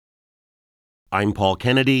I'm Paul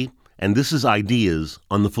Kennedy, and this is Ideas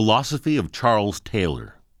on the Philosophy of Charles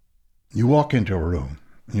Taylor. You walk into a room,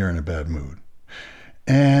 and you're in a bad mood,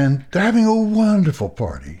 and they're having a wonderful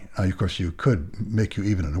party. Now, of course, you could make you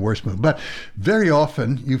even in a worse mood, but very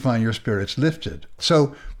often you find your spirits lifted.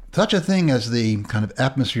 So such a thing as the kind of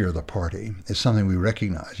atmosphere of the party is something we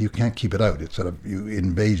recognize. You can't keep it out. It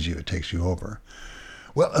invades you. It takes you over.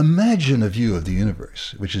 Well, imagine a view of the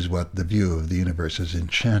universe, which is what the view of the universe is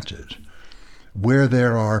enchanted, where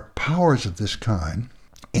there are powers of this kind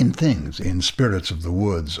in things, in spirits of the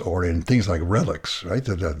woods, or in things like relics, right,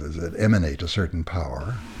 that emanate a certain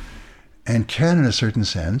power, and can, in a certain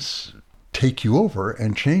sense, take you over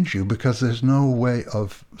and change you because there's no way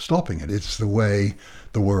of stopping it. It's the way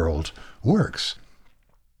the world works.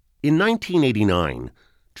 In 1989,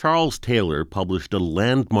 Charles Taylor published a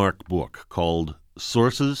landmark book called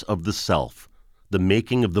Sources of the Self, The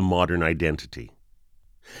Making of the Modern Identity.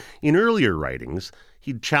 In earlier writings,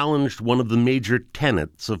 he'd challenged one of the major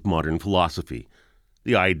tenets of modern philosophy,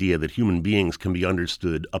 the idea that human beings can be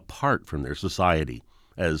understood apart from their society,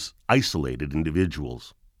 as isolated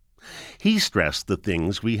individuals. He stressed the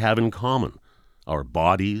things we have in common, our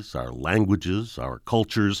bodies, our languages, our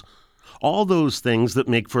cultures, all those things that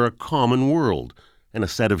make for a common world and a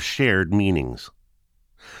set of shared meanings.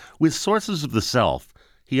 With Sources of the Self,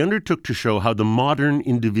 he undertook to show how the modern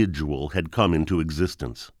individual had come into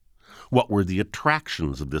existence. What were the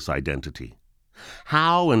attractions of this identity?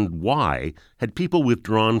 How and why had people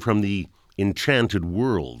withdrawn from the enchanted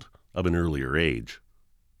world of an earlier age?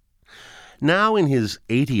 Now in his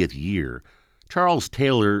 80th year, Charles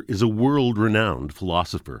Taylor is a world-renowned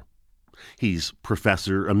philosopher. He's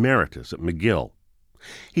professor emeritus at McGill.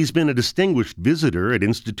 He's been a distinguished visitor at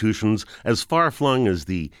institutions as far-flung as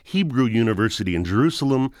the Hebrew University in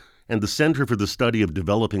Jerusalem and the Center for the Study of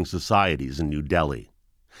Developing Societies in New Delhi.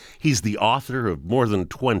 He's the author of more than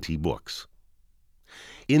 20 books.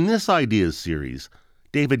 In this Ideas series,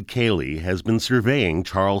 David Cayley has been surveying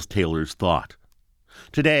Charles Taylor's thought.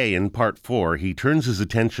 Today, in Part 4, he turns his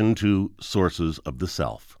attention to Sources of the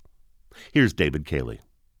Self. Here's David Cayley.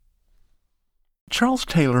 Charles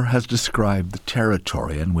Taylor has described the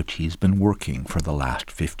territory in which he's been working for the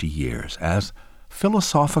last 50 years as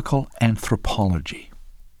philosophical anthropology.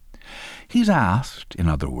 He's asked, in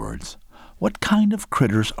other words, what kind of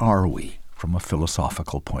critters are we from a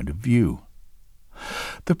philosophical point of view?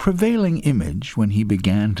 The prevailing image when he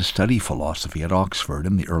began to study philosophy at Oxford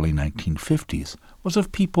in the early 1950s was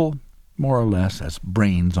of people more or less as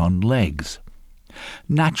brains on legs.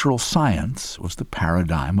 Natural science was the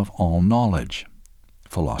paradigm of all knowledge.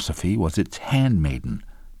 Philosophy was its handmaiden,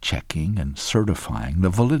 checking and certifying the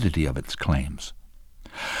validity of its claims.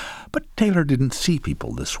 But Taylor didn't see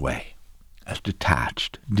people this way, as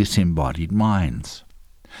detached, disembodied minds.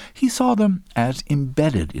 He saw them as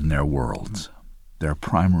embedded in their worlds, their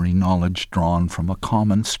primary knowledge drawn from a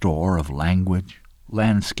common store of language,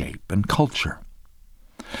 landscape, and culture.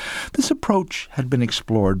 This approach had been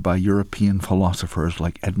explored by European philosophers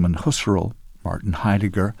like Edmund Husserl, Martin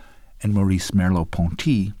Heidegger, and Maurice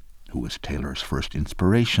Merleau-Ponty, who was Taylor's first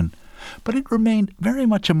inspiration, but it remained very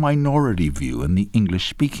much a minority view in the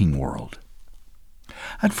English-speaking world.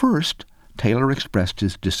 At first, Taylor expressed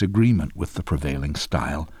his disagreement with the prevailing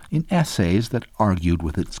style in essays that argued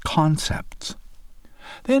with its concepts.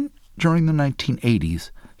 Then, during the 1980s,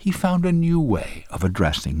 he found a new way of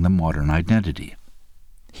addressing the modern identity.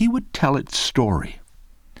 He would tell its story.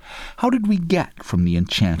 How did we get from the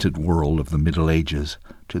enchanted world of the Middle Ages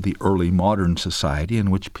to the early modern society in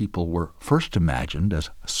which people were first imagined as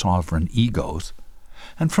sovereign egos,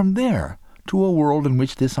 and from there to a world in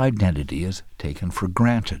which this identity is taken for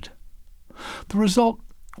granted? The result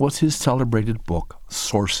was his celebrated book,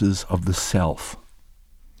 Sources of the Self.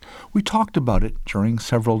 We talked about it during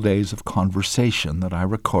several days of conversation that I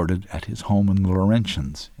recorded at his home in the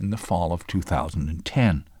Laurentians in the fall of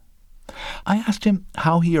 2010. I asked him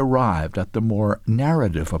how he arrived at the more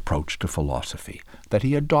narrative approach to philosophy that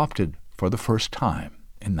he adopted for the first time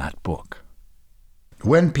in that book.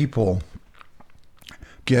 When people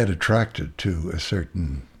get attracted to a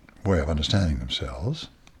certain way of understanding themselves,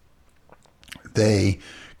 they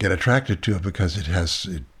get attracted to it because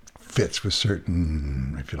it fits with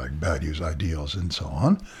certain, if you like, values, ideals, and so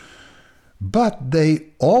on. But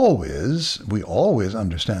we always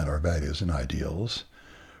understand our values and ideals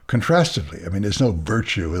contrastively. I mean, there's no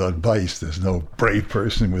virtue without vice. There's no brave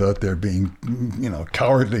person without there being,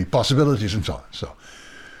 cowardly possibilities and so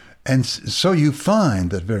on. So you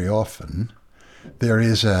find that very often there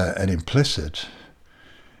is an implicit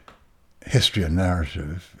history and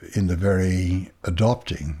narrative in the very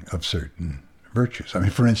adopting of certain virtues. I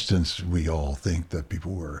mean, for instance, we all think that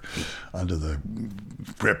people were under the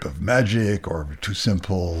grip of magic or too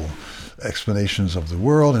simple explanations of the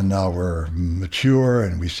world, and now we're mature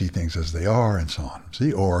and we see things as they are and so on.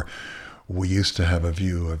 See, or we used to have a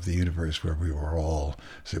view of the universe where we were all,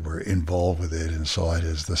 say, we're involved with it and saw it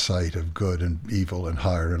as the site of good and evil and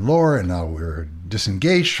higher and lower, and now we're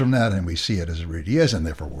disengaged from that and we see it as it really is, and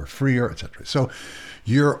therefore we're freer, etc. So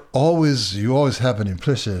you always have an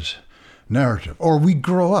implicit narrative. Or we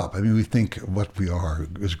grow up. I mean, we think what we are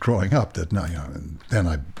is growing up, that now, and then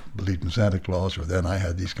I believed in Santa Claus, or then I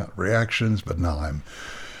had these kind of reactions, but now I'm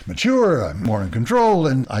mature, I'm more in control,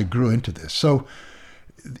 and I grew into this. So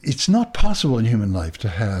it's not possible in human life to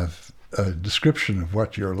have a description of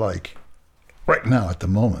what you're like right now at the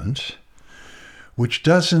moment, which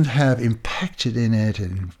doesn't have impacted in it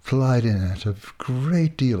and implied in it a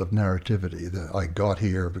great deal of narrativity that I got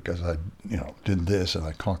here because I, did this and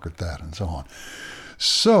I conquered that and so on.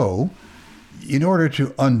 So, in order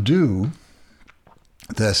to undo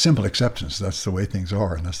the simple acceptance, that's the way things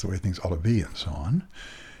are and that's the way things ought to be and so on,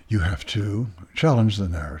 you have to challenge the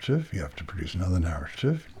narrative. You have to produce another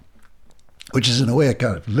narrative, which is in a way a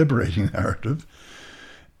kind of liberating narrative.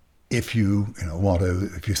 If you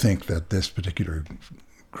if you think that this particular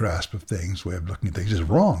grasp of things, way of looking at things, is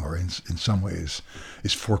wrong, or in some ways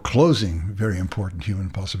is foreclosing very important human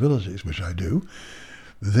possibilities, which I do,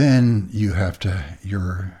 then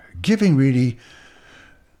you're giving really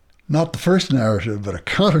not the first narrative, but a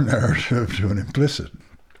counter narrative to an implicit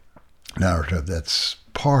narrative that's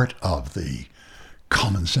part of the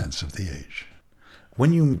common sense of the age.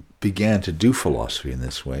 When you began to do philosophy in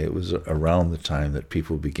this way, it was around the time that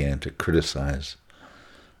people began to criticize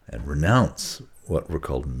and renounce what were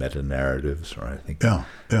called meta-narratives, or I think in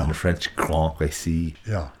the French, grand récit.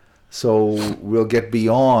 Yeah. So we'll get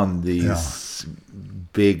beyond these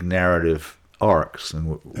big narrative arcs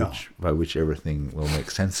by which everything will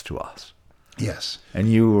make sense to us. Yes.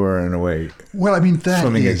 And you were, in a way,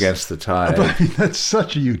 swimming against the tide. But that's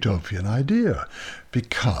such a utopian idea,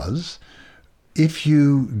 because if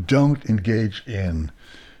you don't engage in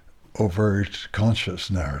overt conscious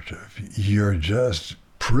narrative, you're just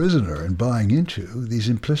prisoner in buying into these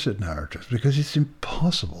implicit narratives, because it's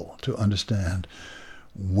impossible to understand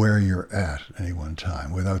where you're at any one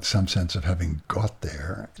time without some sense of having got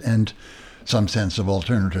there and some sense of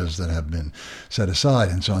alternatives that have been set aside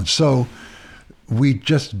and so on. So we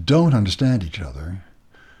just don't understand each other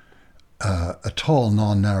at all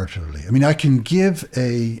non-narratively. I mean, I can give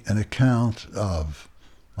an account of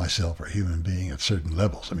myself or a human being at certain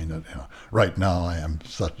levels. I mean, right now I am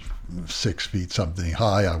such 6 feet something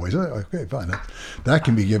high. I weigh, okay, fine. That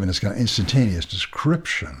can be given as kind of instantaneous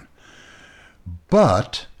description.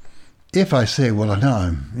 But if I say, well, now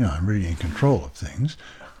I'm really in control of things,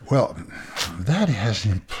 well, that has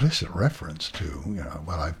an implicit reference to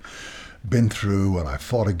what I've been through, what I've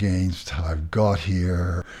fought against, how I've got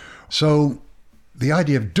here. So the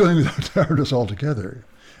idea of doing without narratives altogether,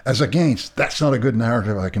 as against, that's not a good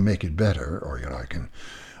narrative, I can make it better, or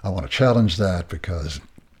I want to challenge that because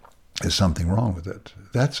there's something wrong with it.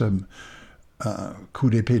 That's a coup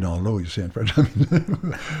d'épée dans l'eau, you say in French. I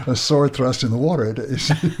mean, a sword thrust in the water.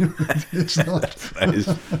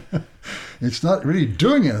 It's not really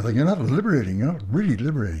doing anything. You're not really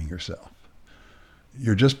liberating yourself.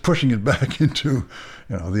 You're just pushing it back into,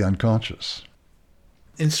 the unconscious.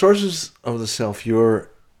 In Sources of the Self, you're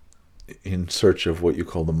in search of what you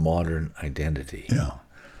call the modern identity. Yeah.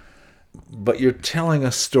 But you're telling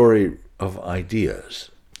a story of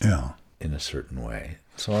ideas. Yeah. In a certain way.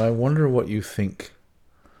 So I wonder what you think,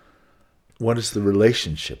 what is the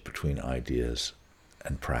relationship between ideas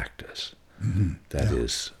and practice? Mm-hmm. That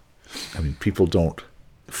is, I mean, people don't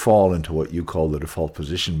fall into what you call the default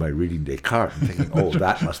position by reading Descartes and thinking, oh,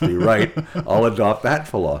 that must be right, I'll adopt that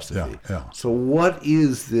philosophy. Yeah. So what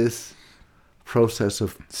is this process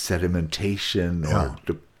of sedimentation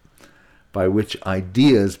by which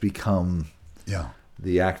ideas become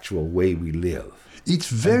the actual way we live? It's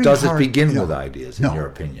very and does hard. It begin with ideas, in your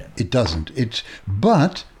opinion? It doesn't.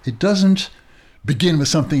 But it doesn't begin with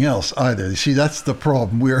something else either. You see, that's the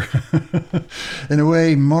problem. We're, in a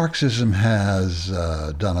way, Marxism has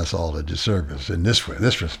done us all a disservice in this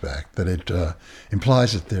respect, that it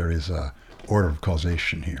implies that there is a order of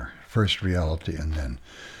causation here. First reality and then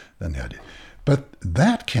the idea. But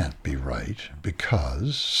that can't be right,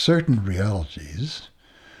 because certain realities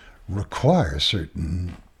require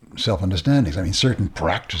certain self-understandings. I mean, certain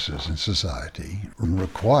practices in society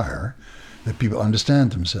require that people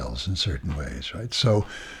understand themselves in certain ways, right? So,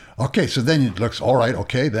 okay, so then it looks, all right,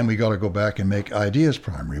 okay, then we got to go back and make ideas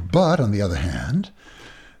primary. But on the other hand,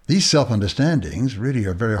 these self-understandings really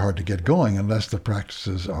are very hard to get going unless the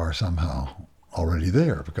practices are somehow already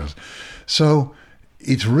there. So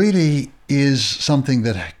it really is something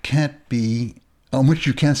that can't be, on which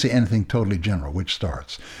you can't say anything totally general, which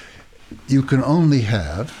starts. You can only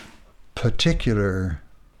have particular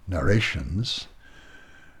narrations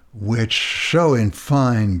which show in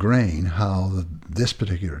fine grain how this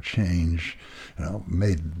particular change,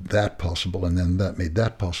 made that possible, and then that made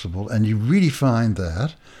that possible. And you really find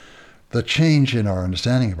that the change in our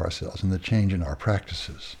understanding of ourselves and the change in our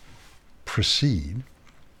practices proceed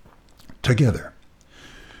together.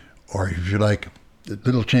 Or if you like, a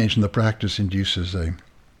little change in the practice induces a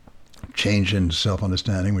change in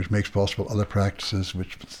self-understanding, which makes possible other practices,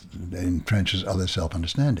 which entrenches other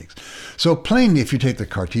self-understandings. So plainly, if you take the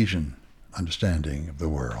Cartesian understanding of the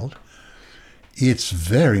world, it's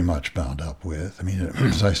very much bound up with,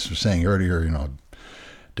 as I was saying earlier,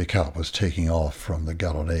 Descartes was taking off from the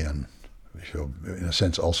Galilean, in a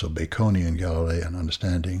sense also Baconian Galilean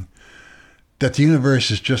understanding, that the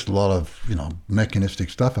universe is just a lot of, mechanistic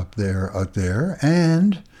stuff out there,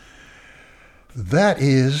 and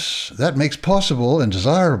that makes possible and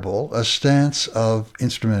desirable a stance of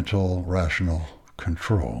instrumental rational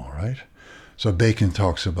control, right? So Bacon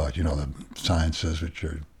talks about, the sciences which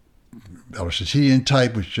are Aristotelian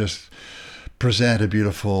type, which just present a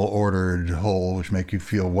beautiful, ordered whole, which make you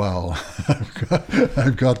feel, wow,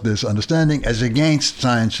 I've got this understanding, as against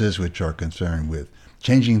sciences which are concerned with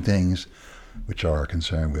changing things, which are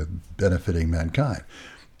concerned with benefiting mankind.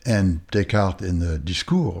 And Descartes in the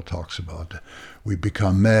Discours talks about we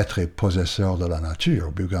become maîtres et possesseurs de la nature,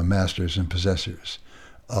 we become masters and possessors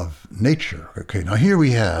of nature. Okay, now here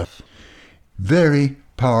we have very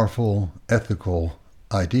powerful ethical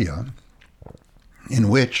idea in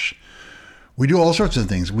which we do all sorts of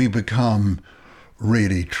things. We become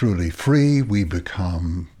really, truly free. We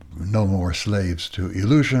become no more slaves to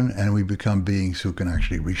illusion, and we become beings who can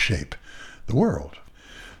actually reshape the world.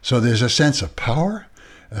 So there's a sense of power,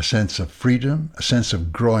 a sense of freedom, a sense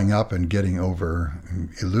of growing up and getting over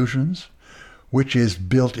illusions, which is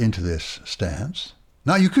built into this stance.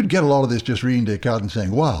 Now, you could get a lot of this just reading Descartes and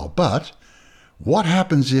saying, wow, but what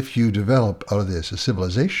happens if you develop out of this a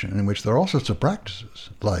civilization in which there are all sorts of practices,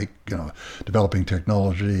 like, developing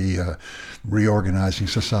technology, reorganizing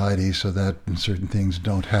society so that certain things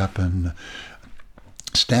don't happen,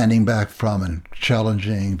 standing back from and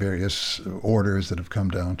challenging various orders that have come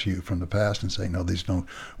down to you from the past and saying, no, these don't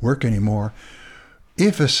work anymore.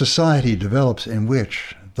 If a society develops in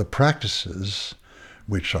which the practices,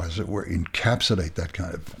 which, as it were, encapsulate that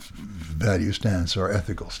kind of value stance or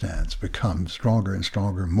ethical stance, become stronger and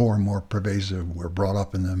stronger, more and more pervasive, we're brought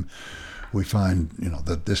up in them, we find,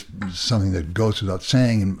 that this is something that goes without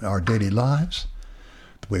saying in our daily lives,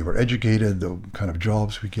 the way we're educated, the kind of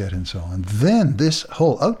jobs we get, and so on, then this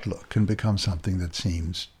whole outlook can become something that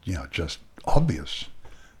seems, just obvious.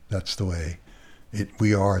 That's the way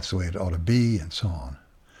we are, it's the way it ought to be, and so on.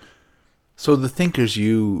 So the thinkers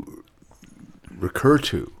you recur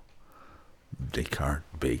to, Descartes,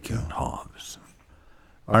 Bacon, Hobbes,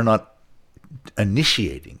 are not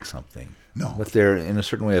initiating something. No. But they're, in a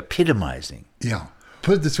certain way, epitomizing. Yeah.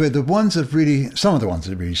 Put it this way, some of the ones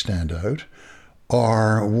that really stand out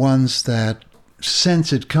are ones that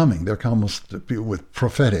sense it coming. They're almost with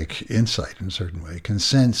prophetic insight in a certain way, can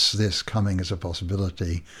sense this coming as a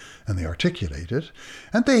possibility, and they articulate it,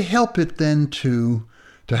 and they help it then to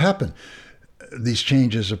happen. These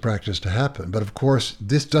changes of practice to happen. But of course,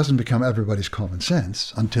 this doesn't become everybody's common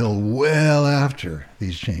sense until well after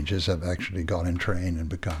these changes have actually got entrained and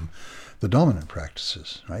become the dominant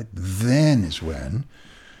practices, right? Then is when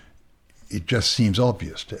it just seems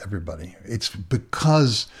obvious to everybody. It's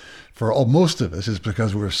because, for most of us, it's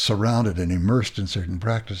because we're surrounded and immersed in certain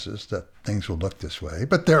practices that things will look this way.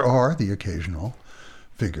 But there are the occasional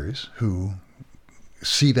figures who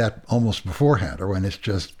see that almost beforehand, or when it's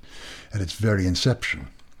just at its very inception.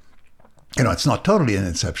 It's not totally an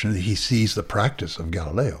inception. He sees the practice of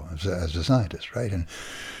Galileo as a scientist, right?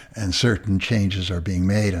 And certain changes are being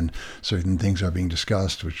made, and certain things are being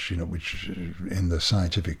discussed, which in the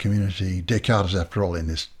scientific community, Descartes is, after all, in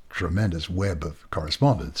this tremendous web of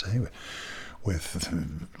correspondence,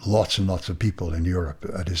 with lots and lots of people in Europe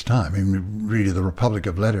at his time. Really, the Republic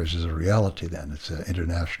of Letters is a reality then. It's an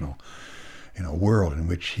international, world in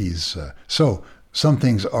which he's... So some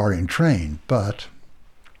things are entrained, but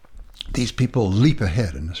these people leap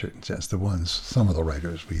ahead in a certain sense. Some of the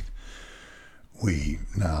writers we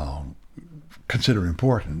now consider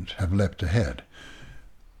important have leapt ahead.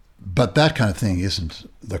 But that kind of thing isn't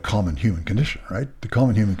the common human condition, right? The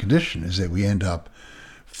common human condition is that we end up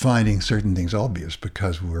finding certain things obvious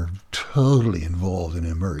because we're totally involved and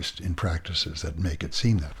immersed in practices that make it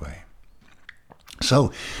seem that way.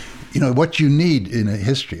 So, what you need in a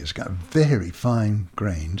history is a very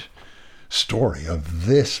fine-grained story of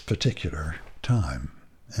this particular time.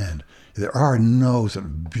 And there are no sort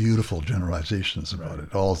of beautiful generalizations about it.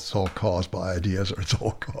 It's all caused by ideas, or it's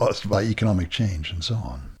all caused by economic change and so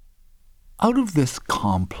on. Out of this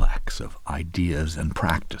complex of ideas and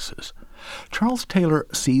practices, Charles Taylor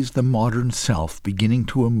sees the modern self beginning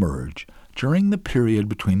to emerge during the period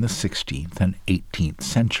between the 16th and 18th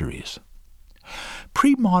centuries.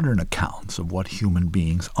 Pre-modern accounts of what human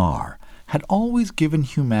beings are had always given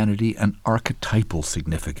humanity an archetypal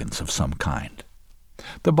significance of some kind.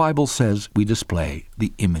 The Bible says we display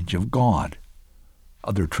the image of God.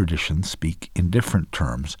 Other traditions speak in different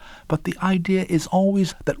terms, but the idea is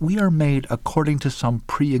always that we are made according to some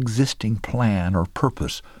pre-existing plan or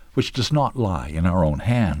purpose which does not lie in our own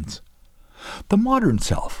hands. The modern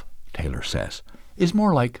self, Taylor says, is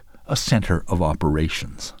more like a center of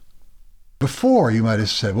operations. Before, you might have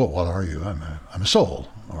said, well, what are you? I'm a soul,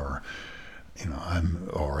 or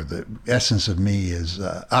or the essence of me is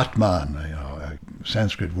Atman, a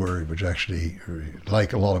Sanskrit word which actually,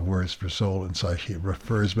 like a lot of words for soul in Psyche,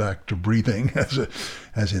 refers back to breathing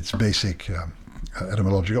as its basic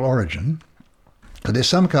etymological origin. But there's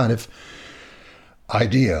some kind of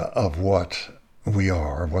idea of what we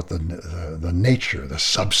are, what the nature, the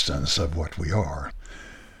substance of what we are.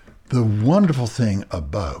 The wonderful thing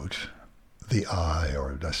about the I,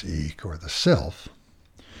 or das Ich, or the self,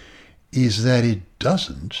 is that it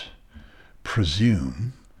doesn't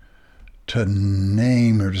presume to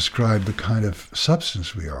name or describe the kind of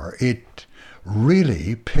substance we are. It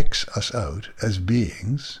really picks us out as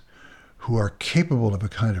beings who are capable of a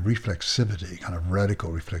kind of reflexivity, kind of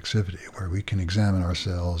radical reflexivity, where we can examine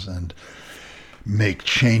ourselves and make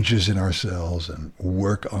changes in ourselves and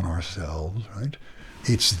work on ourselves, right?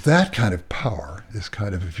 It's that kind of power, this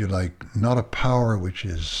kind of, if you like, not a power which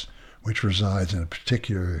resides in a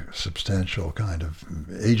particular substantial kind of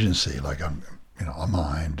agency, like a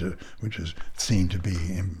mind, which is seen to be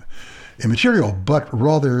immaterial, but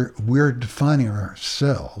rather we're defining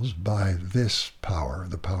ourselves by this power,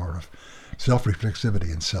 the power of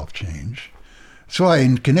self-reflexivity and self-change. So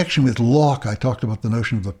in connection with Locke, I talked about the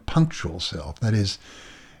notion of the punctual self. That is,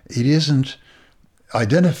 it isn't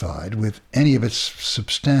identified with any of its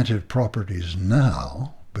substantive properties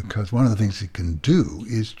now, because one of the things it can do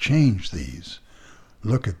is change these,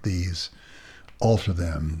 look at these, alter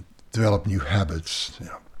them, develop new habits,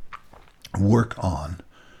 work on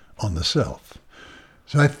the self.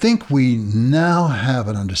 So I think we now have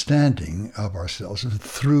an understanding of ourselves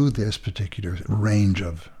through this particular range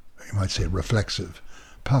of, you might say, reflexive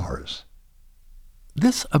powers.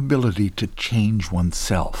 This ability to change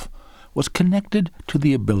oneself was connected to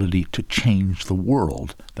the ability to change the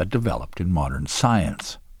world that developed in modern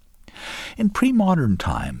science. In pre-modern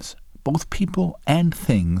times, both people and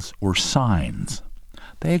things were signs.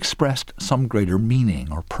 They expressed some greater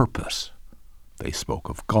meaning or purpose. They spoke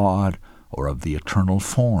of God or of the eternal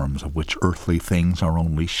forms of which earthly things are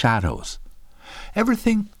only shadows.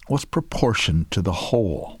 Everything was proportioned to the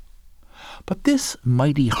whole. But this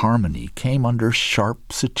mighty harmony came under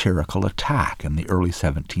sharp satirical attack in the early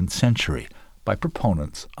 17th century by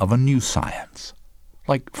proponents of a new science,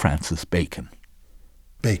 like Francis Bacon.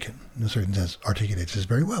 Bacon, in a certain sense, articulates this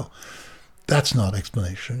very well. That's not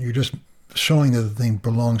explanation. You're just showing that the thing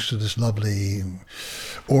belongs to this lovely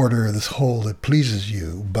order, this whole that pleases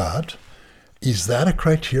you. But is that a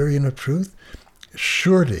criterion of truth?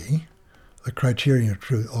 Surely the criterion of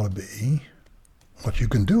truth ought to be what you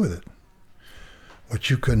can do with it.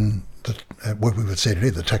 What we would say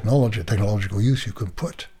today, the technological use you can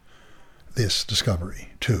put this discovery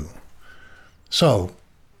to. So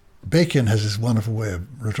Bacon has this wonderful way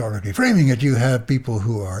of rhetorically framing it. You have people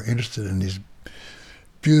who are interested in this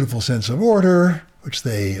beautiful sense of order, which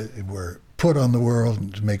they were put on the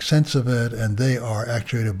world to make sense of it, and they are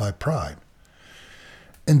actuated by pride.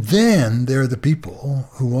 And then there are the people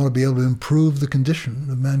who want to be able to improve the condition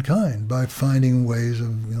of mankind by finding ways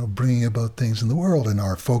of, bringing about things in the world, and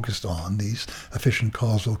are focused on these efficient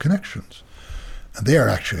causal connections. And they are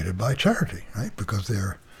actuated by charity, right? Because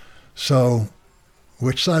so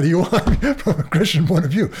which side are you on from a Christian point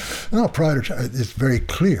of view? No, pride or charity. It's very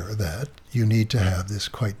clear that you need to have this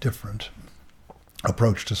quite different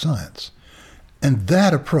approach to science. And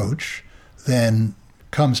that approach then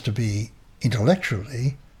comes to be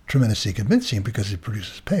intellectually tremendously convincing because it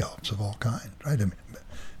produces payoffs of all kinds, right? I mean,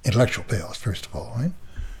 intellectual payoffs, first of all, right?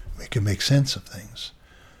 We can make sense of things.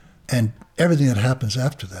 And everything that happens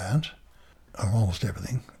after that or almost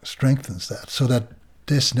everything, strengthens that, so that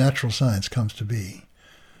this natural science comes to be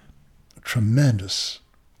tremendous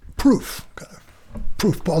proof, kind of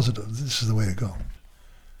proof positive. This is the way to go.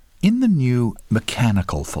 In the new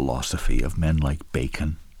mechanical philosophy of men like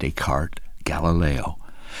Bacon, Descartes, Galileo,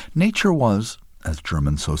 nature was, as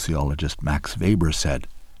German sociologist Max Weber said,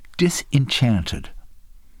 disenchanted.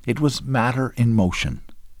 It was matter in motion,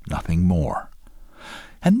 nothing more.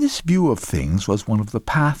 And this view of things was one of the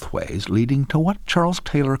pathways leading to what Charles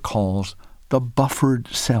Taylor calls the buffered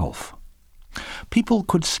self. People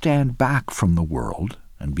could stand back from the world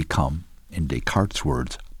and become, in Descartes'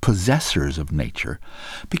 words, possessors of nature,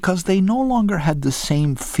 because they no longer had the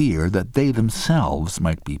same fear that they themselves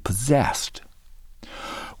might be possessed.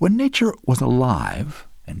 When nature was alive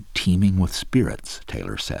and teeming with spirits,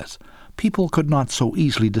 Taylor says, people could not so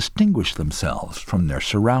easily distinguish themselves from their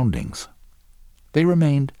surroundings. They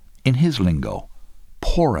remained, in his lingo,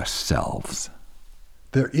 porous selves.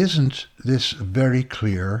 There isn't this very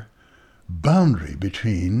clear boundary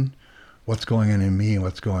between what's going on in me and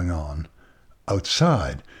what's going on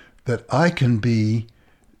outside, that I can be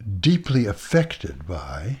deeply affected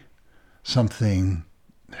by something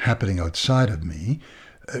happening outside of me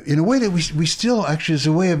in a way that we still, actually, as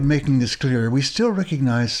a way of making this clear, we still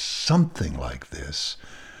recognize something like this.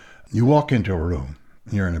 You walk into a room,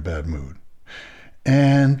 and you're in a bad mood,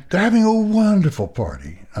 and they're having a wonderful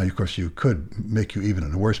party. Now, of course, you could make you even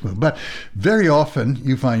in a worse mood, but very often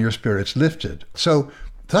you find your spirits lifted. So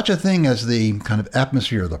such a thing as the kind of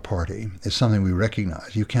atmosphere of the party is something we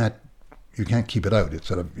recognize. You can't keep it out. It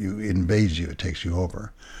invades you. It takes you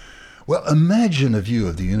over. Well, imagine a view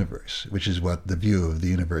of the universe, which is what the view of the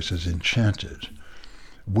universe is enchanted,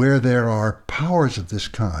 where there are powers of this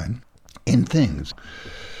kind in things,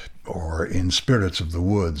 or in spirits of the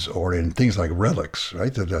woods, or in things like relics,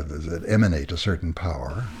 right, that emanate a certain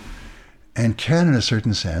power, and can, in a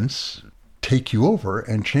certain sense, take you over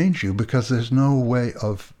and change you because there's no way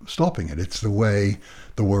of stopping it. It's the way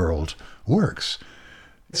the world works.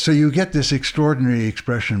 So you get this extraordinary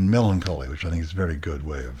expression, melancholy, which I think is a very good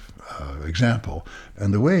way of example.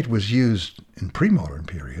 And the way it was used in pre-modern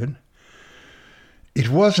period, it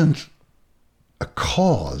wasn't a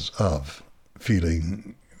cause of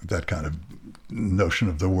feeling that kind of notion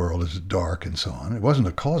of the world as dark and so on. It wasn't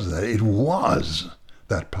a cause of that. It was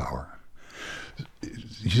that power.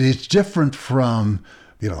 It's different from,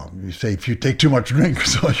 you say if you take too much drink,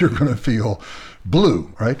 so you're going to feel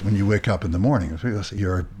blue, right? When you wake up in the morning,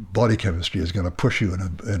 your body chemistry is going to push you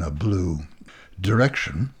in a blue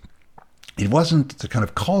direction. It wasn't the kind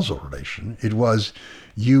of causal relation. It was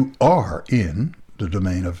you are in the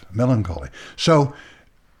domain of melancholy. So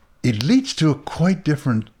it leads to a quite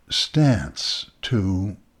different stance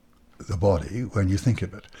to the body when you think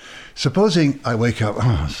of it. Supposing I wake up,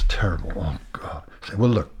 oh, it's terrible, oh God. Say, well,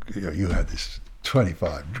 look, you had these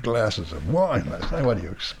 25 glasses of wine last night, what do you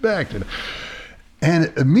expect?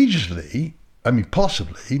 And immediately,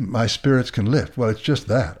 possibly, my spirits can lift. Well, it's just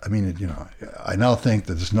that. I now think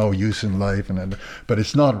that there's no use in life, but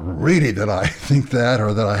it's not really that I think that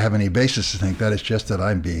or that I have any basis to think that. It's just that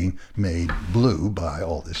I'm being made blue by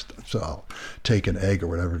all this stuff. So I'll take an egg or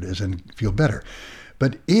whatever it is and feel better.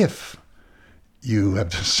 But if you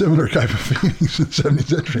have similar type of feelings in the 17th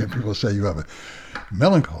century and people say you have a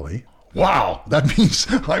melancholy, wow, that means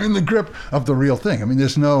I'm in the grip of the real thing.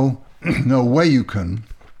 There's no way you can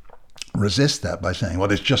resist that by saying,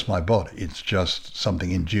 well, it's just my body. It's just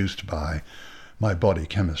something induced by my body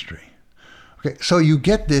chemistry. Okay, so you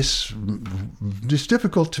get this, it's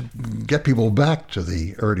difficult to get people back to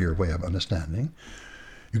the earlier way of understanding.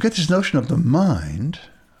 You get this notion of the mind,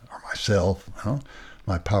 or myself,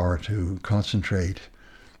 my power to concentrate,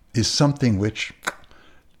 is something which,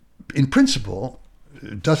 in principle,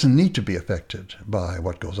 doesn't need to be affected by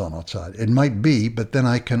what goes on outside. It might be, but then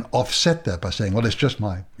I can offset that by saying, well, it's just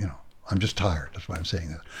I'm just tired. That's why I'm saying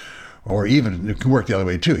that. Or even, it can work the other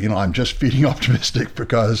way too. I'm just feeling optimistic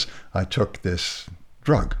because I took this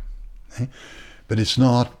drug. Okay? But it's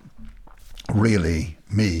not really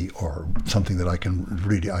me or something that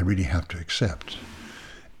I really have to accept.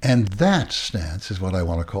 And that stance is what I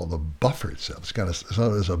want to call the buffer itself.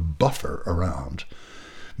 There's a buffer around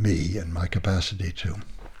me and my capacity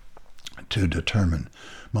to determine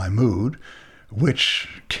my mood, which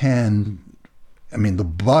the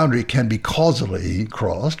boundary can be causally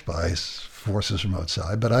crossed by forces from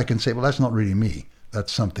outside, but I can say, well, that's not really me.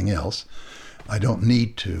 That's something else. I don't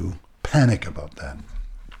need to panic about that.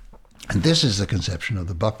 And this is the conception of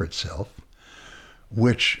the buffer itself,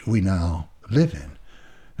 which we now live in.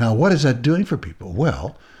 Now, what is that doing for people?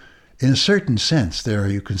 Well, in a certain sense, there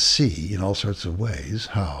you can see in all sorts of ways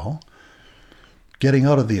how getting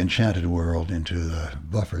out of the enchanted world into the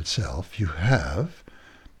buffered self, you have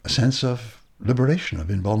a sense of liberation,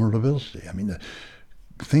 of invulnerability. I mean,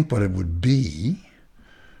 think what it would be,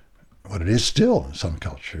 what it is still in some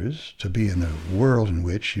cultures, to be in a world in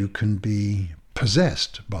which you can be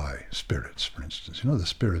possessed by spirits, for instance. The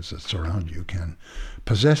spirits that surround you can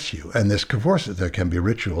possess you. And of course, there can be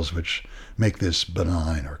rituals which make this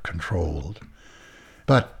benign or controlled.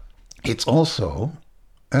 But it's also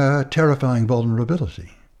a terrifying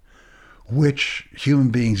vulnerability, which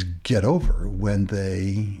human beings get over when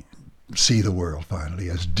they see the world finally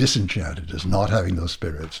as disenchanted, as not having those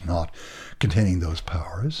spirits, not containing those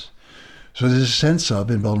powers. So there's a sense of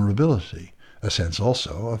invulnerability, a sense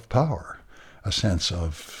also of power, a sense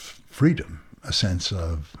of freedom, a sense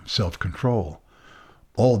of self-control.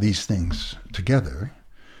 All these things together,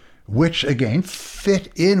 which again fit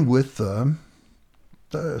in with the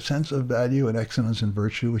sense of value and excellence and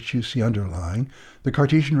virtue which you see underlying the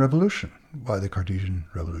Cartesian revolution. Why the Cartesian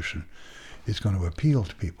revolution is going to appeal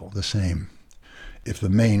to people. The same, if the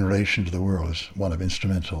main relation to the world is one of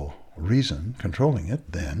instrumental reason controlling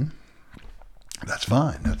it, then that's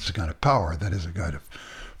fine. That's a kind of power. That is a kind of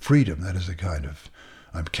freedom. That is a kind of,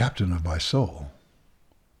 I'm captain of my soul.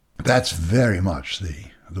 That's very much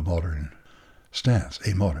the modern stance,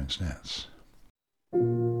 a modern stance.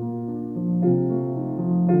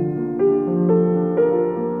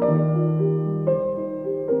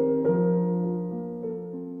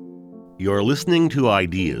 You're listening to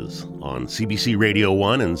Ideas on CBC Radio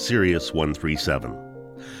 1 and Sirius 137.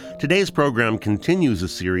 Today's program continues a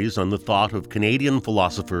series on the thought of Canadian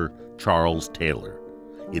philosopher Charles Taylor.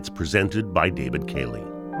 It's presented by David Cayley.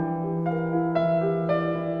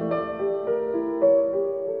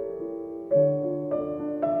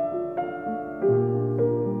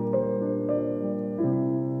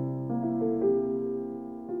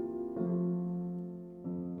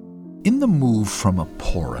 In the move from a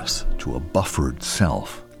porous to a buffered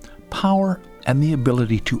self, power and the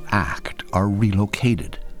ability to act are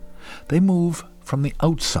relocated. They move from the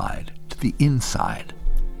outside to the inside.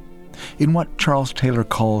 In what Charles Taylor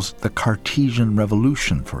calls the Cartesian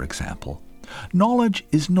revolution, for example, knowledge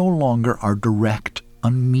is no longer our direct,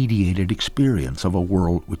 unmediated experience of a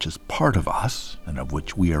world which is part of us and of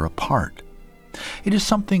which we are a part. It is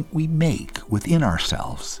something we make within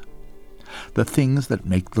ourselves. The things that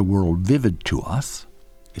make the world vivid to us,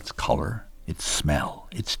 its color, its smell,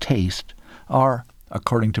 its taste, are,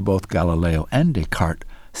 according to both Galileo and Descartes,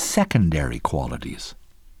 secondary qualities.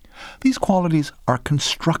 These qualities are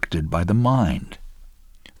constructed by the mind.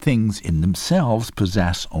 Things in themselves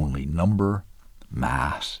possess only number,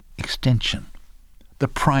 mass, extension, the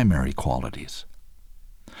primary qualities.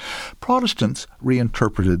 Protestants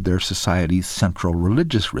reinterpreted their society's central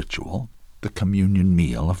religious ritual, the communion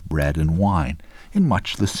meal of bread and wine, in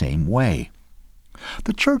much the same way.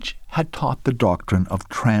 The Church had taught the doctrine of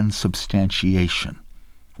transubstantiation,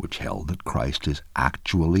 which held that Christ is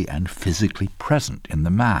actually and physically present in the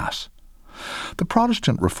Mass. The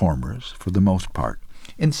Protestant reformers, for the most part,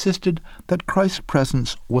 insisted that Christ's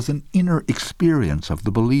presence was an inner experience of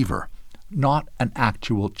the believer, not an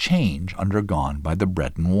actual change undergone by the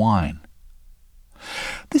bread and wine.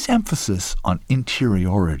 This emphasis on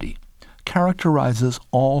interiority characterizes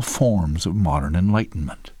all forms of modern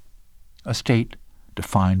enlightenment, a state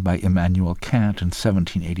defined by Immanuel Kant in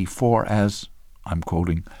 1784 as, I'm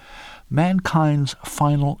quoting, mankind's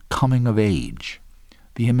final coming of age,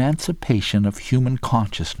 the emancipation of human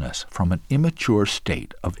consciousness from an immature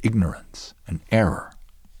state of ignorance and error,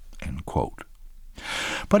 end quote.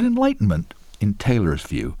 But enlightenment, in Taylor's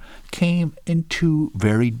view, came in two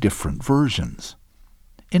very different versions.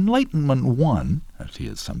 Enlightenment 1, as he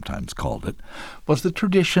has sometimes called it, was the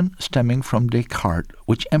tradition stemming from Descartes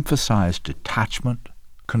which emphasized detachment,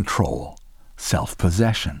 control,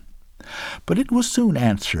 self-possession. But it was soon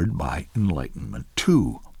answered by Enlightenment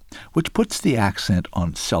 2, which puts the accent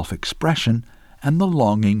on self-expression and the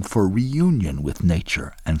longing for reunion with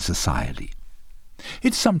nature and society.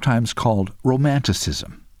 It's sometimes called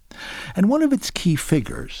Romanticism, and one of its key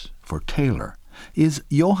figures, for Taylor, is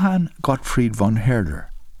Johann Gottfried von Herder,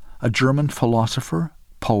 a German philosopher,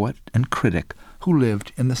 poet, and critic who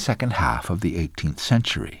lived in the second half of the 18th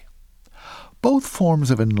century. Both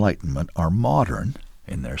forms of enlightenment are modern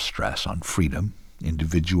in their stress on freedom,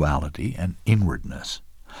 individuality, and inwardness,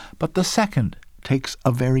 but the second takes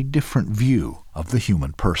a very different view of the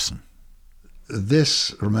human person.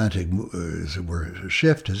 This romantic, as it were,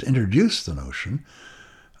 shift has introduced the notion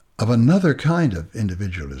of another kind of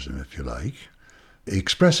individualism, if you like,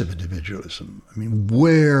 expressive individualism. I mean,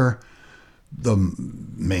 where the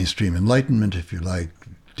mainstream Enlightenment, if you like,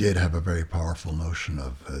 did have a very powerful notion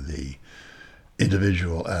of the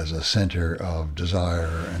individual as a center of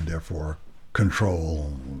desire and therefore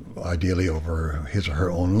control, ideally over his or her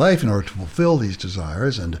own life in order to fulfill these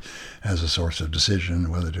desires, and as a source of decision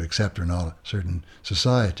whether to accept or not a certain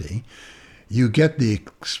society. You get the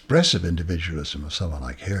expressive individualism of someone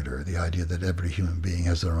like Herder, the idea that every human being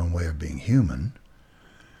has their own way of being human,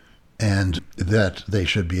 and that they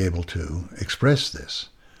should be able to express this.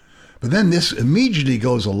 But then this immediately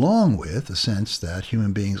goes along with the sense that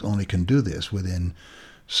human beings only can do this within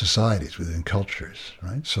societies, within cultures,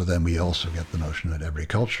 right? So then we also get the notion that every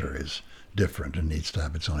culture is different and needs to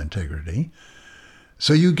have its own integrity.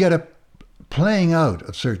 So you get a playing out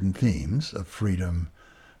of certain themes of freedom,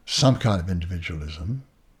 some kind of individualism,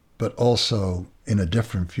 but also in a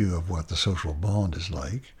different view of what the social bond is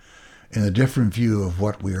like, in a different view of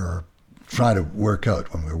what we are trying to work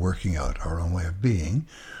out when we're working out our own way of being,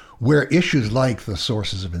 where issues like the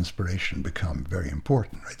sources of inspiration become very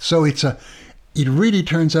important, right? So it really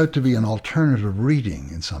turns out to be an alternative reading,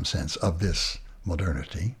 in some sense, of this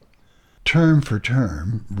modernity, term for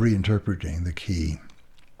term, reinterpreting the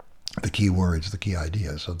key words, the key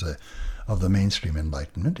ideas of the mainstream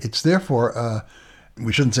Enlightenment. It's therefore,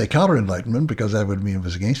 we shouldn't say counter-Enlightenment, because that would mean it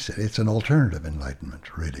was against it. It's an alternative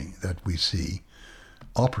Enlightenment, really, that we see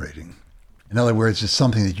operating. In other words, it's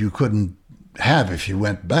something that you couldn't have if you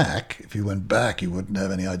went back. If you went back, you wouldn't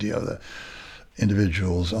have any idea of the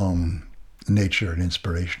individual's own nature and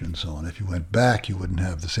inspiration and so on. If you went back, you wouldn't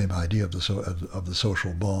have the same idea of the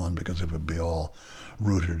social bond, because it would be all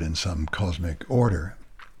rooted in some cosmic order.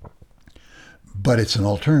 But it's an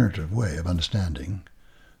alternative way of understanding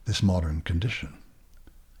this modern condition.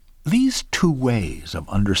 These two ways of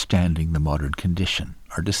understanding the modern condition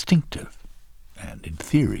are distinctive and, in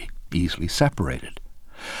theory, easily separated.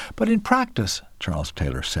 But in practice, Charles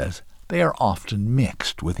Taylor says, they are often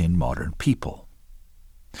mixed within modern people.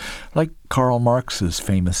 Like Karl Marx's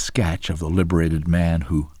famous sketch of the liberated man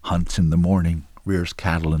who hunts in the morning, rears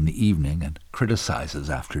cattle in the evening, and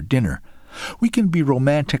criticizes after dinner, we can be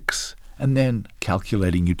romantics and then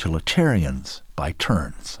calculating utilitarians by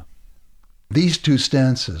turns. These two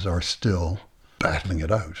stances are still battling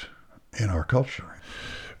it out in our culture.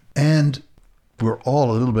 And we're all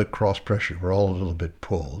a little bit cross-pressured. We're all a little bit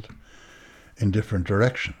pulled in different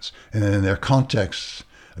directions. And then in their contexts,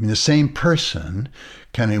 the same person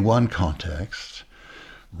can in one context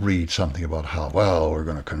read something about how, well, we're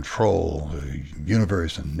going to control the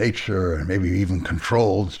universe and nature and maybe even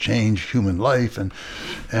change human life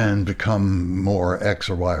and become more X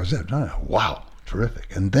or Y or Z. Wow,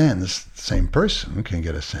 terrific. And then this same person can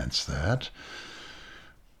get a sense that,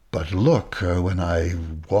 but look, when I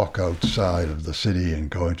walk outside of the city and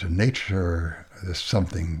go into nature, there's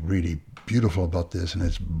something really beautiful about this, and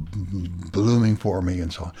it's blooming for me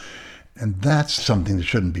and so on. And that's something that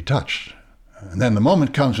shouldn't be touched. And then the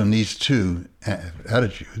moment comes when these two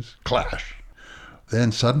attitudes clash.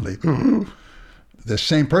 Then suddenly, the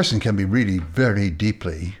same person can be really very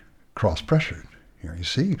deeply cross-pressured. Here you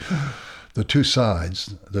see, the two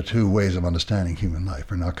sides, the two ways of understanding human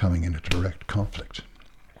life are now coming into direct conflict.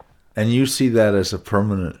 And you see that as a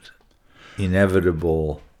permanent,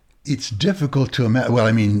 inevitable... It's difficult to imagine. Well,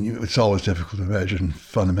 it's always difficult to imagine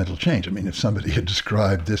fundamental change. If somebody had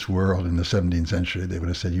described this world in the 17th century, they would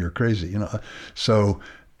have said, you're crazy, So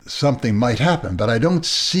something might happen, but I don't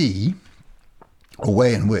see a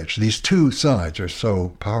way in which these two sides are so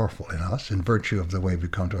powerful in us in virtue of the way we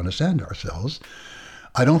come to understand ourselves.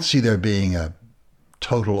 I don't see there being a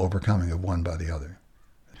total overcoming of one by the other.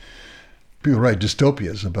 People write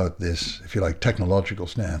dystopias about this, if you like, technological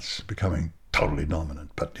stance becoming totally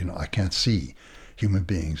dominant, but I can't see human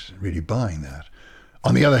beings really buying that.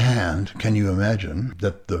 On the other hand, can you imagine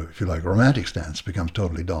that the, if you like, romantic stance becomes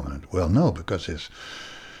totally dominant? Well, no, because there's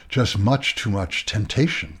just much too much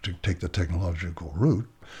temptation to take the technological route.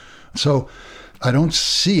 So I don't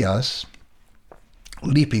see us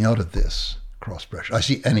leaping out of this cross-pressure. I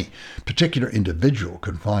see any particular individual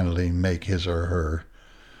can finally make his or her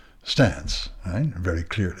stance, right? Very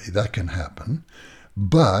clearly that can happen,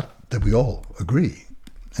 but that we all agree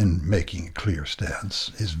in making a clear stance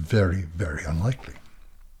is very, very unlikely.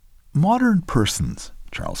 Modern persons,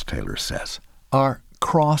 Charles Taylor says, are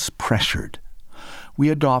cross-pressured. We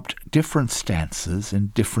adopt different stances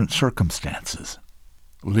in different circumstances,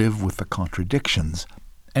 live with the contradictions,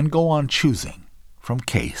 and go on choosing from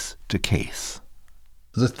case to case.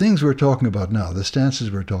 The things we're talking about now, the stances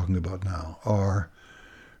we're talking about now, are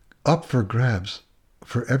up for grabs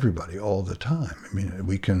for everybody all the time.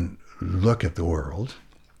 We can look at the world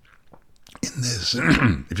in this,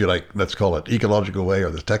 if you like, let's call it ecological way or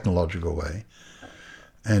the technological way,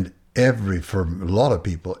 And for a lot of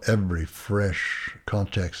people, every fresh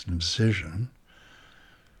context and decision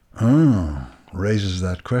raises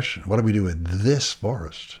that question. What do we do with this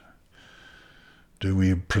forest? Do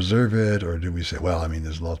we preserve it, or do we say, well, I mean,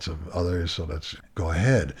 there's lots of others, so let's go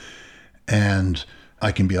ahead? And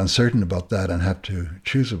I can be uncertain about that and have to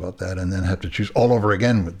choose about that, and then have to choose all over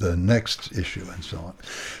again with the next issue and so on.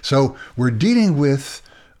 So we're dealing with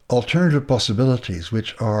alternative possibilities,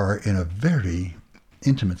 which are, in a very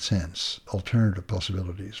intimate sense, alternative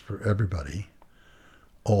possibilities for everybody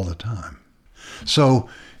all the time. So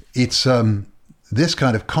it's this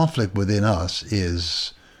kind of conflict within us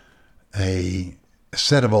is a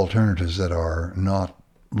set of alternatives that are not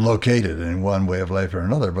located in one way of life or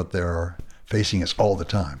another, but they are facing us all the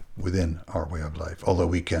time within our way of life. Although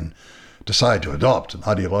we can decide to adopt an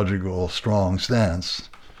ideological, strong stance,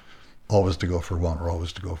 always to go for one or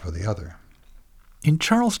always to go for the other. In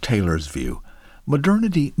Charles Taylor's view,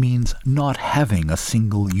 modernity means not having a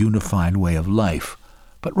single unified way of life,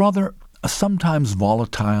 but rather a sometimes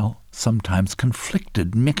volatile, sometimes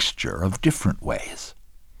conflicted mixture of different ways.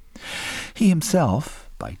 He himself,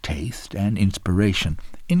 by taste and inspiration,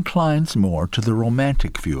 inclines more to the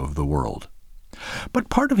romantic view of the world. But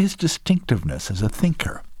part of his distinctiveness as a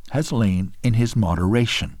thinker has lain in his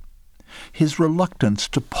moderation, his reluctance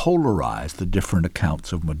to polarize the different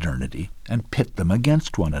accounts of modernity and pit them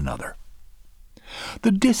against one another.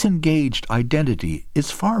 The disengaged identity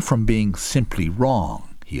is far from being simply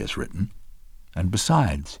wrong, he has written. And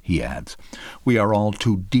besides, he adds, we are all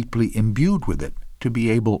too deeply imbued with it to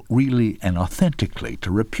be able really and authentically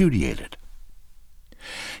to repudiate it.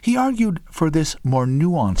 He argued for this more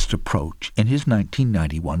nuanced approach in his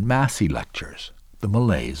 1991 Massey lectures, The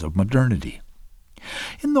Malaise of Modernity.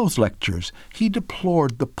 In those lectures, he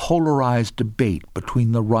deplored the polarized debate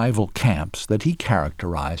between the rival camps that he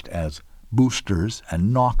characterized as boosters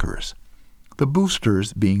and knockers, the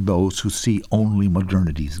boosters being those who see only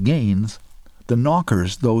modernity's gains, the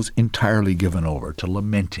knockers those entirely given over to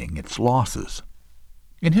lamenting its losses.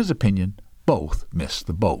 In his opinion, both miss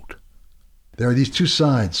the boat. There are these two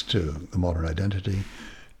sides to the modern identity,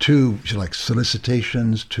 two, if you like,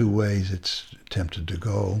 solicitations, two ways it's tempted to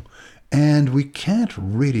go, and we can't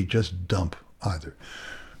really just dump either.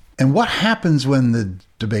 And what happens when the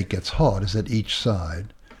debate gets hot is that each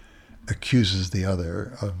side accuses the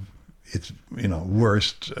other of its,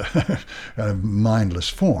 worst kind of mindless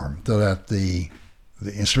form, so that the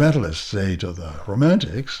instrumentalists say to the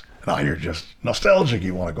romantics, "Oh, you're just nostalgic.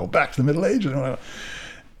 You want to go back to the Middle Ages,"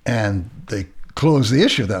 and they close the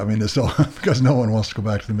issue. That it's all because no one wants to go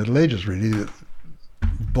back to the Middle Ages. Really,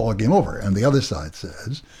 ball game over. And the other side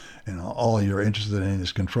says, all you're interested in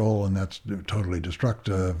is control, and that's totally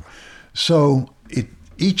destructive. So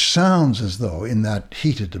each sounds as though, in that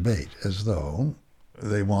heated debate, as though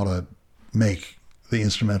they want to make the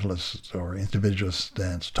instrumentalist or individualist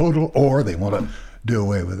stance total, or they want to do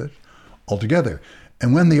away with it altogether.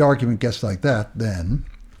 And when the argument gets like that, then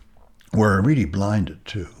we're really blinded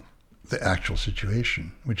to the actual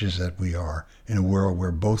situation, which is that we are in a world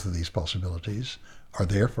where both of these possibilities are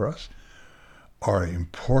there for us, are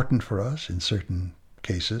important for us in certain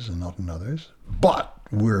cases and not in others, but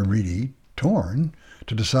we're really torn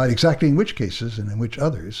to decide exactly in which cases and in which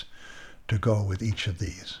others to go with each of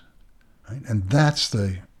these. Right? And that's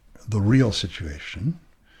the real situation,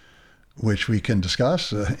 which we can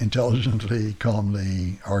discuss intelligently,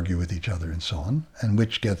 calmly, argue with each other and so on, and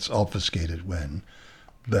which gets obfuscated when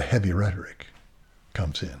the heavy rhetoric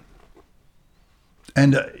comes in.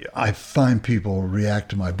 And I find people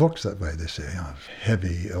react to my books that way. They say,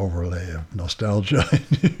 heavy overlay of nostalgia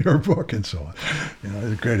in your book and so on.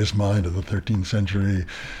 The greatest mind of the 13th century.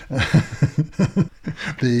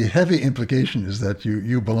 The heavy implication is that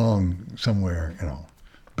you belong somewhere,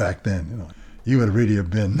 back then, You would really have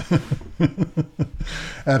been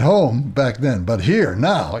at home back then. But here,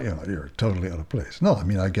 now, you're totally out of place. No,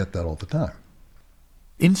 I get that all the time.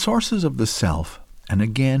 In Sources of the Self, and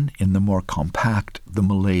again in the more compact The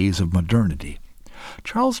Malaise of Modernity,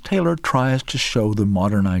 Charles Taylor tries to show the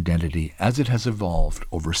modern identity as it has evolved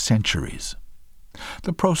over centuries.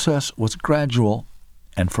 The process was gradual,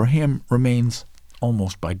 and for him remains,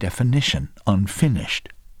 almost by definition, unfinished.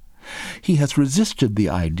 He has resisted the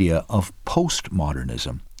idea of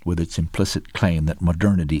postmodernism, with its implicit claim that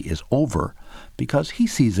modernity is over, because he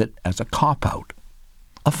sees it as a cop-out,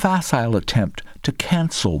 a facile attempt to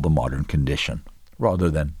cancel the modern condition,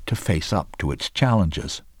 rather than to face up to its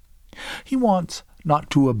challenges. He wants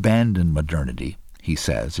not to abandon modernity, he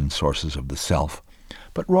says in Sources of the Self,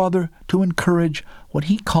 but rather to encourage what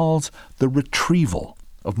he calls the retrieval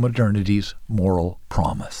of modernity's moral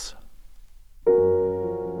promise.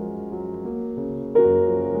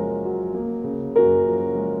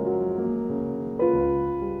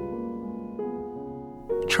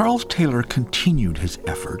 Charles Taylor continued his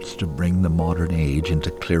efforts to bring the modern age into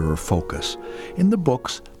clearer focus in the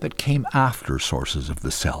books that came after Sources of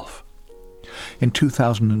the Self. In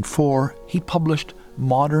 2004, he published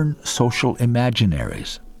Modern Social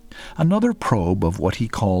Imaginaries, another probe of what he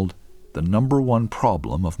called the number one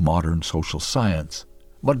problem of modern social science,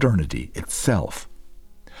 modernity itself.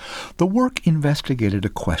 The work investigated a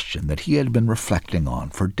question that he had been reflecting on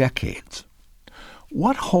for decades.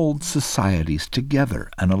 What holds societies together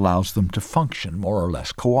and allows them to function more or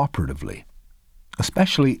less cooperatively,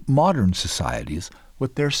 especially modern societies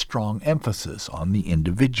with their strong emphasis on the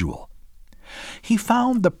individual? He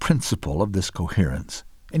found the principle of this coherence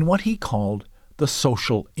in what he called the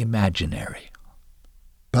social imaginary.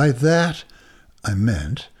 By that, I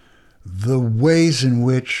meant the ways in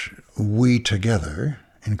which we together,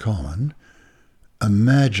 in common,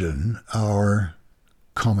 imagine our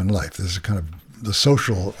common life. This is kind of, the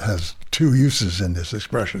social has two uses in this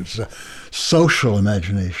expression. It's a social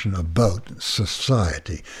imagination about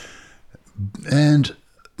society. And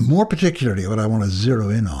more particularly, what I want to zero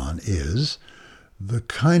in on is the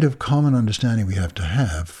kind of common understanding we have to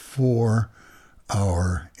have for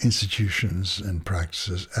our institutions and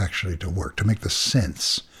practices actually to work, to make the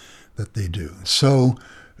sense that they do. So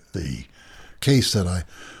the case that I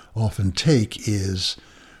often take is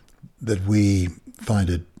that we find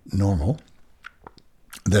it normal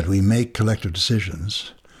that we make collective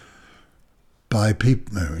decisions by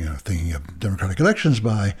people, thinking of democratic elections,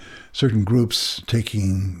 by certain groups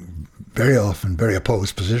taking very often very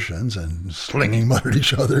opposed positions and slinging mud at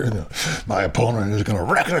each other. My opponent is going to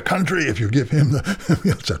wreck the country if you give him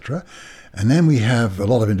the, etc. And then we have a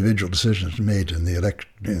lot of individual decisions made in the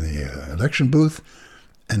election booth,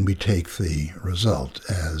 and we take the result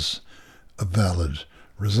as a valid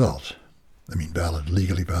result. Valid,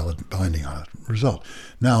 legally valid, binding on a result.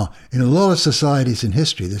 Now, in a lot of societies in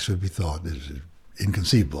history, this would be thought is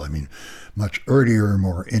inconceivable. Much earlier,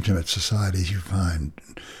 more intimate societies, you find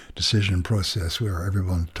decision process where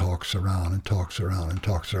everyone talks around and talks around and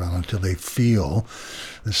talks around until they feel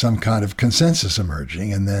there's some kind of consensus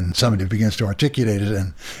emerging, and then somebody begins to articulate it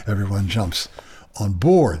and everyone jumps on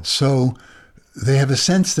board. So they have a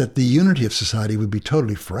sense that the unity of society would be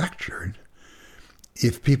totally fractured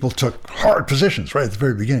if people took hard positions right at the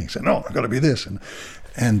very beginning, saying, no, I've got to be this,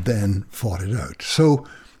 and then fought it out. So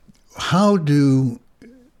what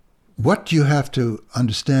do you have to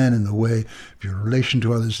understand in the way of your relation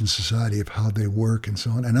to others in society, of how they work and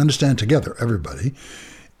so on, and understand together, everybody,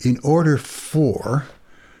 in order for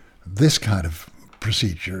this kind of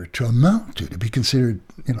procedure to amount to be considered,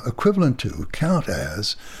 equivalent to, count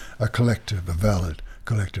as a valid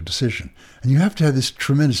collective decision. And you have to have this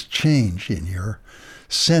tremendous change in your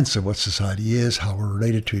sense of what society is, how we're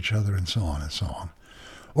related to each other, and so on and so on.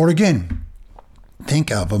 Or again,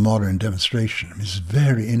 think of a modern demonstration. It's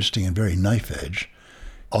very interesting and very knife-edge.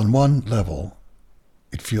 On one level,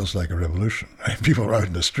 it feels like a revolution. People are out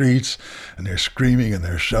in the streets, and they're screaming and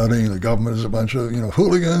they're shouting. The government is a bunch of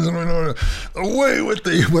hooligans, and away with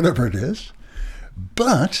the whatever it is.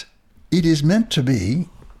 But it is meant to be,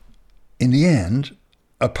 in the end,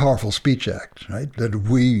 a powerful speech act, right? That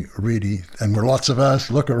we really, and we're lots of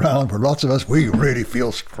us, look around, we're lots of us, we really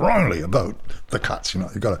feel strongly about the cuts.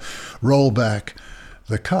 You've got to roll back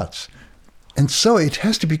the cuts. And so it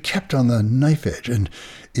has to be kept on the knife edge. And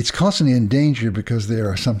it's constantly in danger because there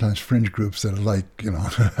are sometimes fringe groups that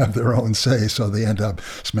have their own say. So they end up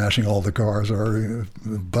smashing all the cars or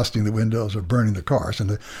busting the windows or burning the cars. And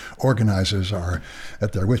the organizers are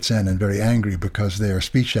at their wits' end and very angry because their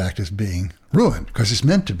speech act is being ruined, because it's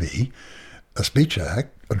meant to be a speech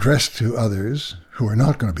act addressed to others who are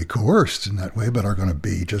not going to be coerced in that way, but are going to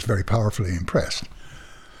be just very powerfully impressed.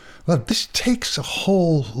 Well, this takes a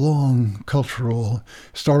whole long cultural,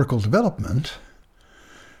 historical development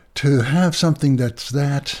to have something that's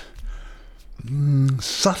that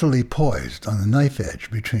subtly poised on the knife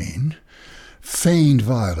edge between feigned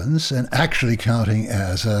violence and actually counting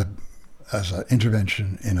as an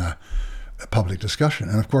intervention in a public discussion.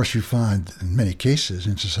 And of course, you find in many cases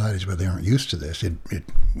in societies where they aren't used to this, it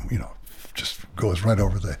just goes right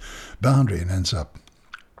over the boundary and ends up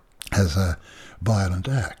as a violent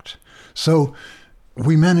act. So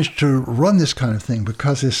we managed to run this kind of thing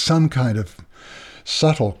because there's some kind of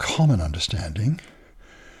subtle common understanding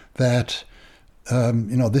that,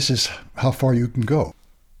 this is how far you can go.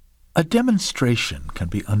 A demonstration can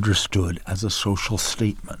be understood as a social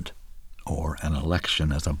statement, or an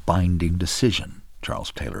election as a binding decision,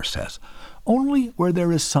 Charles Taylor says, only where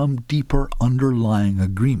there is some deeper underlying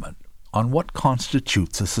agreement on what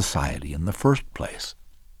constitutes a society in the first place.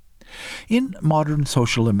 In Modern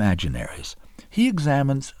Social Imaginaries, he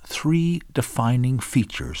examines three defining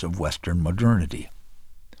features of Western modernity: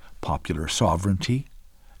 popular sovereignty,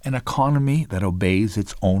 an economy that obeys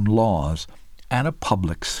its own laws, and a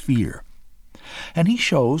public sphere. And he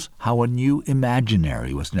shows how a new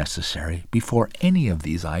imaginary was necessary before any of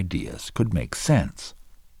these ideas could make sense.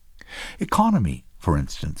 Economy, for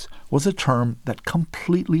instance, was a term that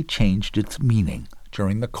completely changed its meaning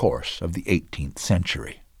during the course of the 18th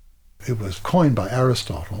century. It was coined by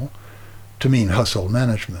Aristotle to mean household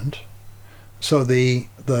management. So the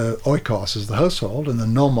oikos is the household, and the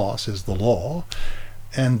nomos is the law,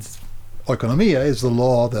 and oikonomia is the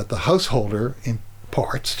law that the householder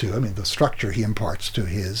imparts to, the structure he imparts to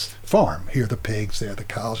his farm. Here are the pigs, there are the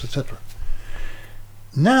cows, etc.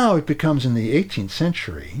 Now it becomes, in the 18th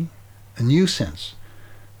century, a new sense.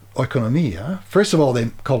 Oikonomia, first of all, they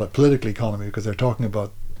call it political economy because they're talking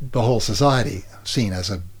about the whole society seen as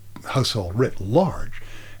a household writ large.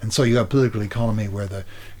 And so you have political economy where the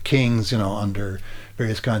kings, under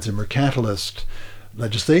various kinds of mercantilist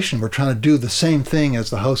legislation, were trying to do the same thing as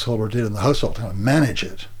the householder did in the household, trying to manage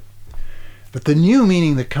it. But the new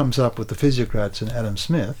meaning that comes up with the physiocrats and Adam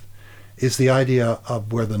Smith is the idea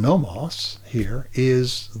of where the nomos here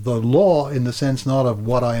is the law, in the sense not of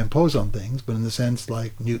what I impose on things, but in the sense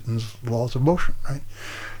like Newton's laws of motion, right?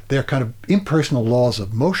 They're kind of impersonal laws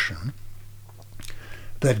of motion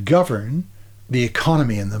that govern the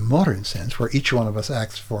economy in the modern sense, where each one of us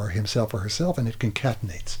acts for himself or herself, and it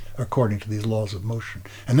concatenates according to these laws of motion.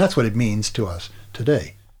 And that's what it means to us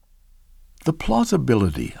today. The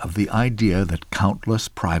plausibility of the idea that countless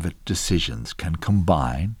private decisions can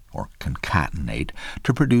combine or concatenate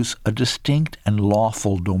to produce a distinct and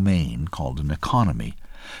lawful domain called an economy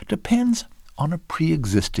depends on a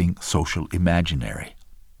pre-existing social imaginary.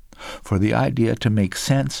 For the idea to make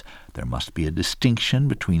sense, there must be a distinction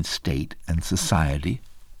between state and society,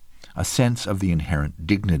 a sense of the inherent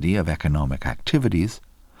dignity of economic activities,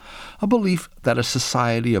 a belief that a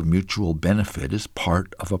society of mutual benefit is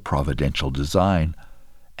part of a providential design,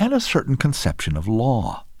 and a certain conception of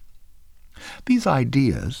law. These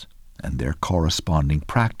ideas, and their corresponding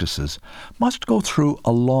practices, must go through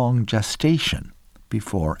a long gestation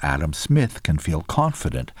before Adam Smith can feel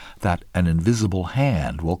confident that an invisible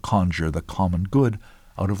hand will conjure the common good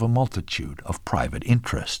out of a multitude of private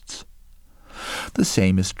interests. The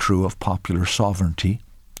same is true of popular sovereignty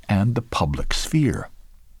and the public sphere.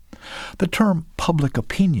 The term public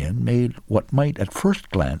opinion made what might at first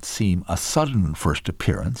glance seem a sudden first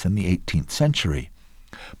appearance in the 18th century,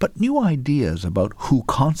 but new ideas about who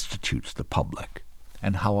constitutes the public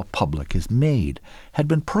and how a public is made had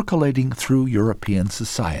been percolating through European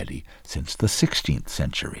society since the 16th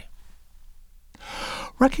century.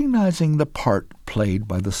 Recognizing the part played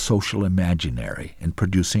by the social imaginary in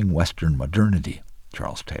producing Western modernity,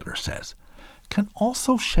 Charles Taylor says, can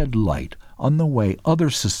also shed light on the way other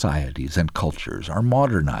societies and cultures are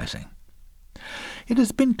modernizing. It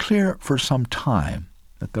has been clear for some time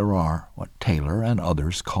that there are what Taylor and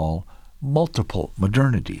others call multiple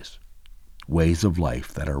modernities, ways of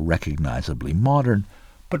life that are recognizably modern,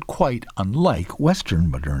 but quite unlike Western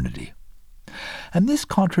modernity. And this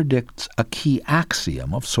contradicts a key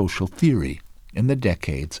axiom of social theory in the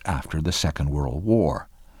decades after the Second World War,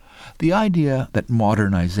 the idea that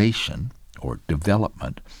modernization, or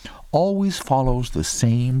development, always follows the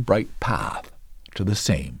same bright path to the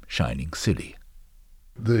same shining city.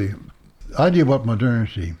 The idea of what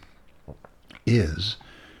modernity is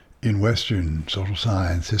in Western social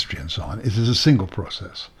science, history, and so on, is a single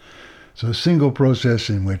process. So a single process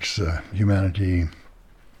in which humanity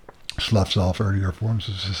sloughs off earlier forms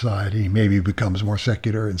of society, maybe becomes more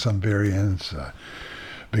secular in some variants,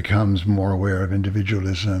 becomes more aware of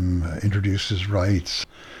individualism, introduces rights,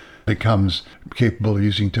 becomes capable of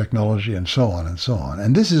using technology, and so on and so on.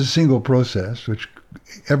 And this is a single process which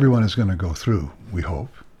everyone is going to go through, we hope,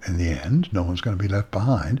 in the end. No one's going to be left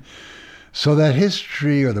behind. So that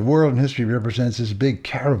history, or the world in history, represents this big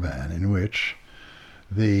caravan in which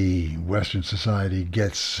the Western society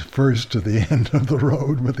gets first to the end of the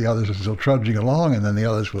road, but the others are still trudging along, and then the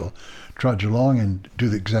others will trudge along and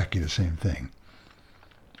do exactly the same thing.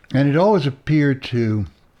 And it always appeared to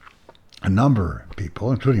a number of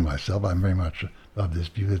people, including myself, I'm very much of this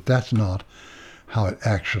view, that that's not how it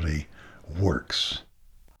actually works.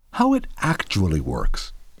 How it actually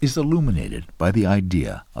works is illuminated by the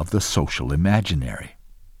idea of the social imaginary.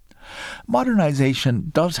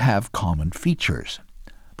 Modernization does have common features,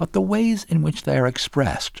 but the ways in which they are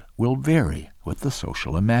expressed will vary with the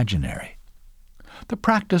social imaginary. The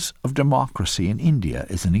practice of democracy in India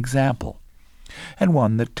is an example, and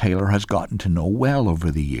one that Taylor has gotten to know well over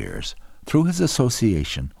the years through his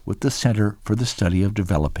association with the Center for the Study of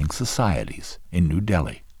Developing Societies in New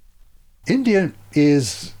Delhi. India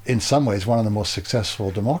is, in some ways, one of the most successful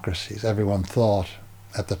democracies. Everyone thought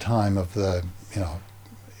at the time of the,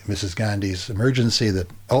 Mrs. Gandhi's emergency that,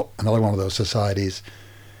 another one of those societies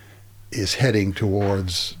is heading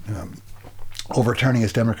towards overturning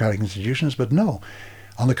its democratic institutions. But no,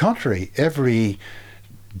 on the contrary, every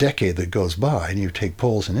decade that goes by, and you take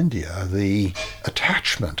polls in India, the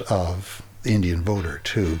attachment of the Indian voter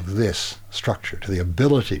to this structure, to the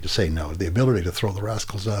ability to say no, the ability to throw the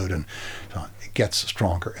rascals out, and so on, it gets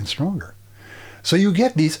stronger and stronger. So you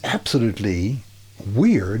get these absolutely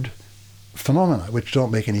weird phenomena which don't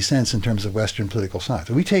make any sense in terms of Western political science.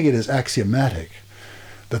 We take it as axiomatic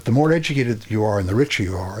that the more educated you are and the richer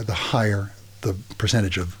you are, the higher the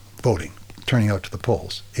percentage of voting, turning out to the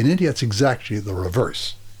polls. In India, it's exactly the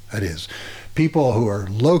reverse. That is, people who are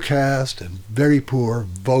low caste and very poor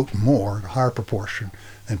vote more, a higher proportion,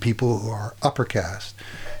 than people who are upper caste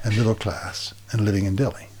and middle class and living in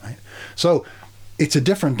Delhi. Right? So it's a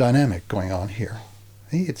different dynamic going on here.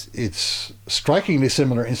 It's strikingly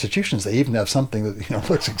similar institutions. They even have something that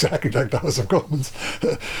looks exactly like the House of Commons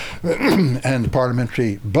and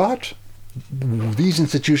parliamentary, but these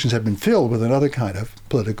institutions have been filled with another kind of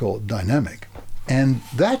political dynamic, and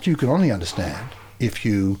that you can only understand if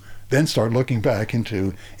you then start looking back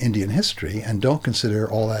into Indian history and don't consider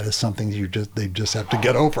all that as something they just have to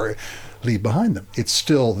get over, leave behind them. It's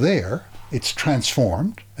still there. It's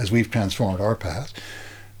transformed as we've transformed our past,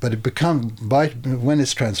 but when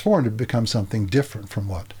it's transformed, it becomes something different from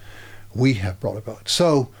what we have brought about.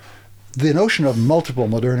 So the notion of multiple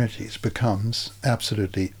modernities becomes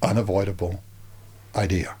absolutely unavoidable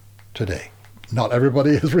idea today. Not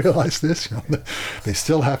everybody has realized this. They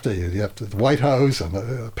still have to, the White House and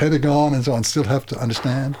the Pentagon and so on still have to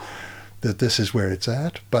understand that this is where it's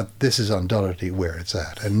at, but this is undoubtedly where it's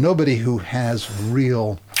at. And nobody who has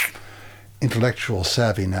real intellectual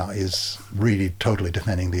savvy now is really totally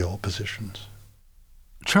defending the old positions.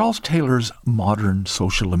 Charles Taylor's Modern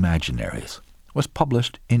Social Imaginaries was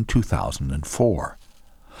published in 2004.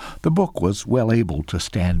 The book was well able to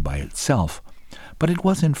stand by itself, but it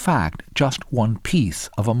was in fact just one piece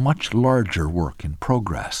of a much larger work in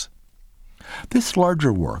progress. This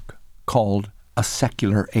larger work, called A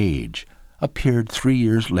Secular Age, appeared 3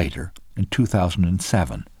 years later, in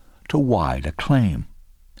 2007, to wide acclaim.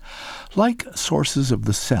 Like Sources of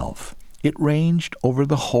the Self, it ranged over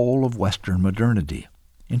the whole of Western modernity,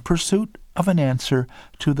 in pursuit of an answer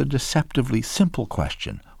to the deceptively simple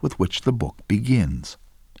question with which the book begins.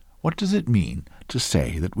 What does it mean to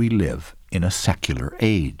say that we live in a secular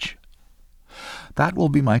age? That will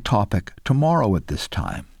be my topic tomorrow at this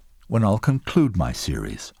time, when I'll conclude my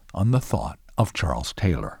series on the thought of Charles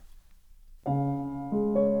Taylor.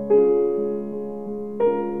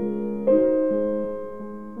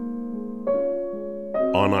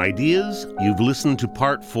 On Ideas, you've listened to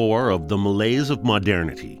Part 4 of The Malaise of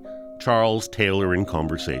Modernity, Charles Taylor in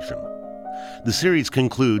Conversation. The series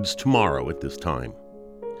concludes tomorrow at this time.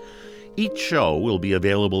 Each show will be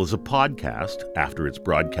available as a podcast after its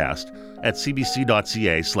broadcast at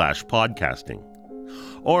cbc.ca/podcasting,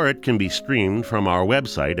 or it can be streamed from our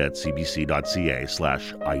website at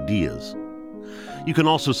cbc.ca/ideas. You can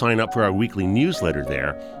also sign up for our weekly newsletter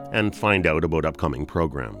there and find out about upcoming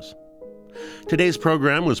programs. Today's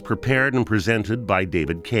program was prepared and presented by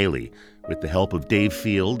David Cayley, with the help of Dave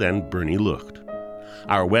Field and Bernie Lucht.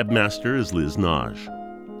 Our webmaster is Liz Naj.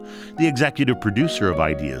 The executive producer of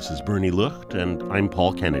Ideas is Bernie Lucht, and I'm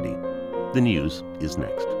Paul Kennedy. The news is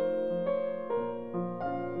next.